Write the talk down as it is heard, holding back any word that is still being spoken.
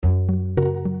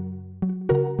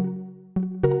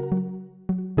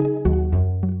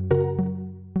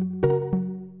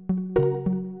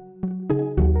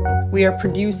We are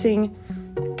producing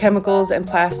chemicals and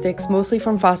plastics, mostly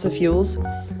from fossil fuels,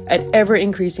 at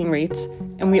ever-increasing rates,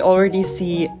 and we already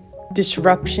see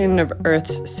disruption of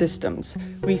Earth's systems.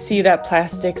 We see that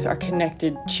plastics are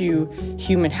connected to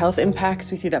human health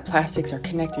impacts. We see that plastics are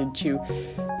connected to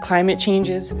climate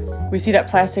changes. We see that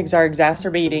plastics are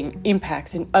exacerbating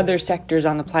impacts in other sectors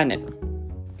on the planet.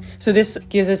 So this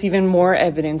gives us even more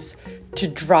evidence to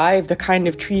drive the kind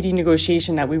of treaty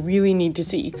negotiation that we really need to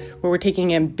see, where we're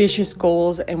taking ambitious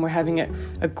goals and we're having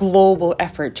a global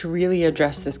effort to really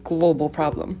address this global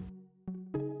problem.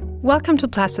 Welcome to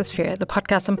Plastosphere, the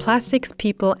podcast on plastics,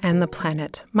 people, and the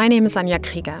planet. My name is Anja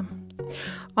Krieger.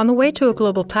 On the way to a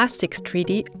global plastics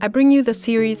treaty, I bring you the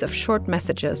series of short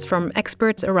messages from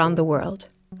experts around the world.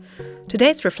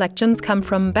 Today's reflections come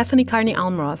from Bethanie Carney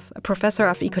Almroth, a professor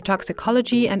of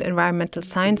ecotoxicology and environmental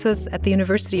sciences at the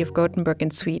University of Gothenburg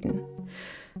in Sweden.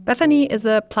 Bethanie is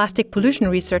a plastic pollution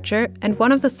researcher and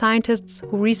one of the scientists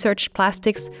who researched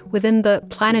plastics within the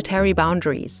planetary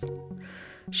boundaries.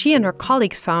 She and her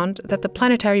colleagues found that the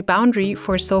planetary boundary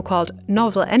for so-called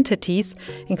novel entities,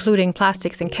 including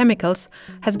plastics and chemicals,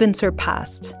 has been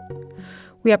surpassed.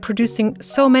 We are producing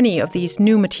so many of these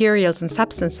new materials and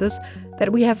substances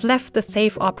that we have left the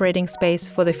safe operating space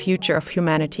for the future of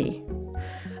humanity.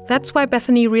 That's why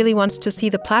Bethanie really wants to see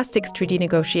the plastics treaty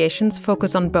negotiations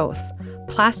focus on both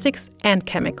plastics and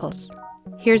chemicals.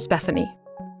 Here's Bethanie.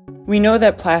 We know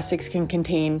that plastics can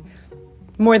contain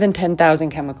more than 10,000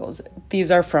 chemicals.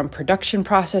 These are from production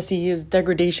processes,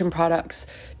 degradation products,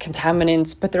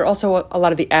 contaminants, but there are also a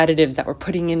lot of the additives that we're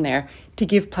putting in there to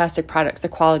give plastic products the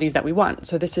qualities that we want.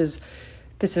 So this is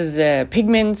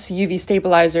pigments, UV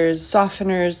stabilizers,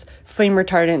 softeners, flame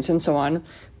retardants, and so on.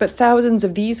 But thousands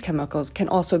of these chemicals can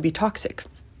also be toxic.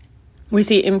 We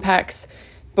see impacts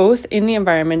both in the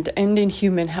environment and in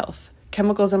human health.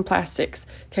 Chemicals and plastics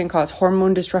can cause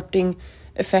hormone disrupting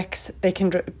effects. They can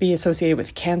be associated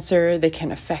with cancer. They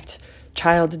can affect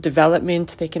child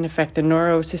development. They can affect the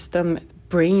neurosystem,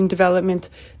 brain development.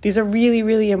 These are really,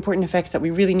 really important effects that we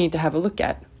really need to have a look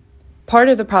at. Part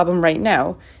of the problem right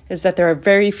now is that there are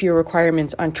very few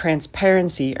requirements on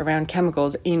transparency around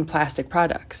chemicals in plastic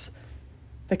products.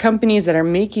 The companies that are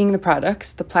making the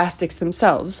products, the plastics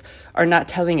themselves, are not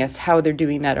telling us how they're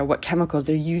doing that or what chemicals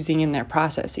they're using in their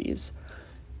processes.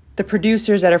 The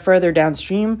producers that are further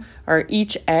downstream are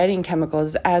each adding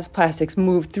chemicals as plastics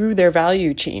move through their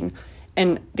value chain.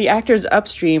 And the actors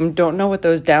upstream don't know what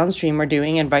those downstream are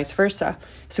doing and vice versa.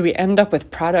 So we end up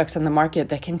with products on the market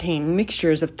that contain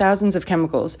mixtures of thousands of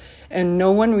chemicals, and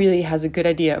no one really has a good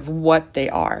idea of what they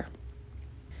are.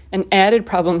 An added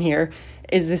problem here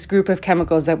is this group of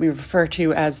chemicals that we refer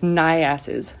to as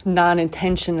NIASs,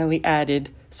 non-intentionally added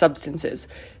substances.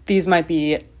 These might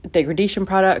be degradation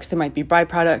products, they might be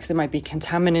byproducts, they might be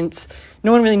contaminants.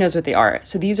 No one really knows what they are.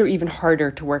 So these are even harder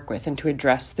to work with and to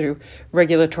address through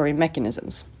regulatory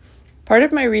mechanisms. Part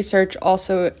of my research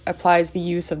also applies the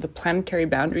use of the Planetary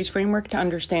Boundaries framework to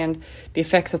understand the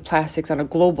effects of plastics on a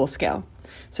global scale.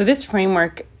 So this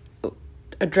framework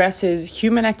addresses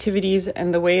human activities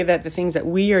and the way that the things that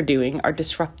we are doing are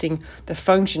disrupting the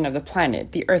function of the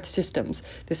planet, the Earth systems.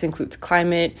 This includes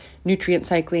climate, nutrient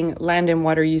cycling, land and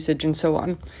water usage, and so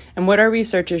on. And what our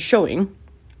research is showing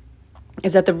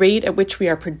is that the rate at which we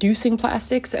are producing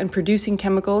plastics and producing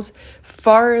chemicals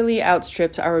farly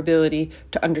outstrips our ability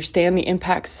to understand the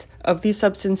impacts of these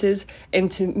substances and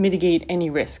to mitigate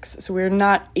any risks. So we're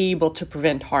not able to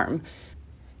prevent harm.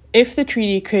 If the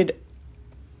treaty could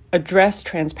address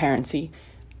transparency,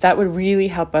 that would really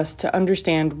help us to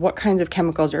understand what kinds of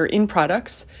chemicals are in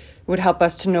products. It would help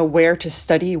us to know where to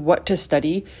study, what to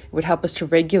study. It would help us to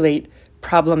regulate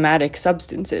problematic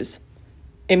substances.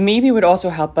 It maybe would also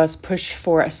help us push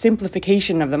for a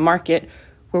simplification of the market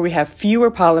where we have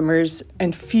fewer polymers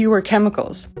and fewer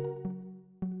chemicals.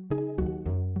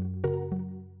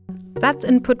 That's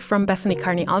input from Bethanie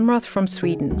Carney Almroth from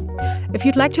Sweden. If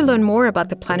you'd like to learn more about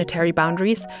the planetary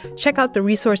boundaries, check out the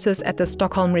resources at the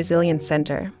Stockholm Resilience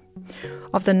Center.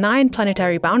 Of the 9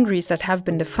 planetary boundaries that have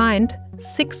been defined,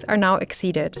 6 are now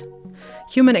exceeded.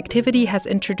 Human activity has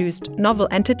introduced novel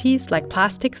entities like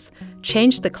plastics,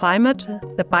 changed the climate,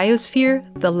 the biosphere,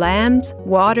 the land,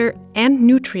 water, and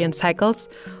nutrient cycles,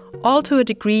 all to a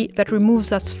degree that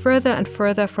removes us further and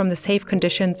further from the safe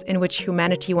conditions in which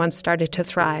humanity once started to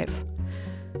thrive.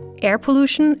 Air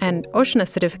pollution and ocean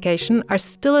acidification are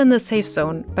still in the safe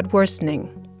zone, but worsening.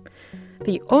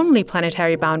 The only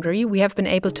planetary boundary we have been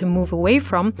able to move away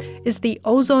from is the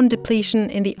ozone depletion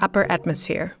in the upper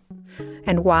atmosphere.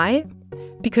 And why?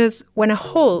 Because when a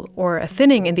hole or a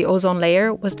thinning in the ozone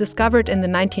layer was discovered in the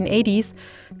 1980s,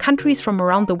 countries from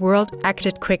around the world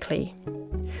acted quickly.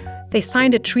 They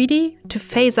signed a treaty to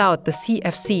phase out the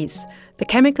CFCs, the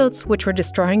chemicals which were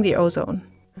destroying the ozone.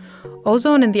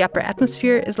 Ozone in the upper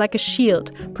atmosphere is like a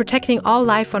shield, protecting all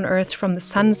life on Earth from the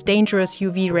sun's dangerous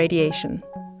UV radiation.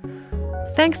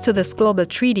 Thanks to this global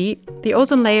treaty, the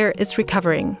ozone layer is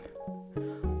recovering.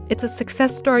 It's a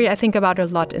success story I think about a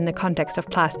lot in the context of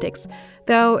plastics,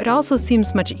 though it also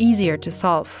seems much easier to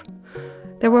solve.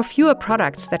 There were fewer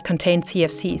products that contained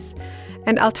CFCs,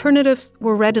 and alternatives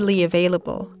were readily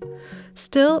available.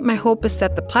 Still, my hope is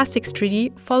that the Plastics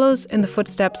Treaty follows in the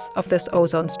footsteps of this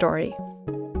ozone story.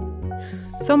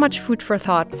 So much food for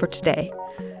thought for today.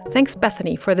 Thanks,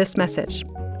 Bethanie, for this message.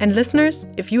 And listeners,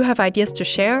 if you have ideas to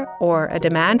share or a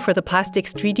demand for the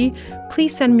Plastics Treaty,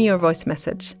 please send me your voice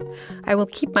message. I will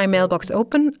keep my mailbox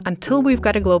open until we've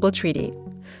got a global treaty.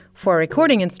 For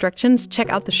recording instructions, check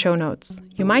out the show notes.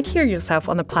 You might hear yourself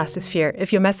on the Plastisphere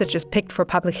if your message is picked for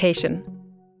publication.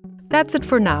 That's it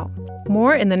for now.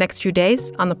 More in the next few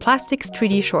days on the Plastics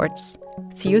Treaty Shorts.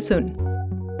 See you soon.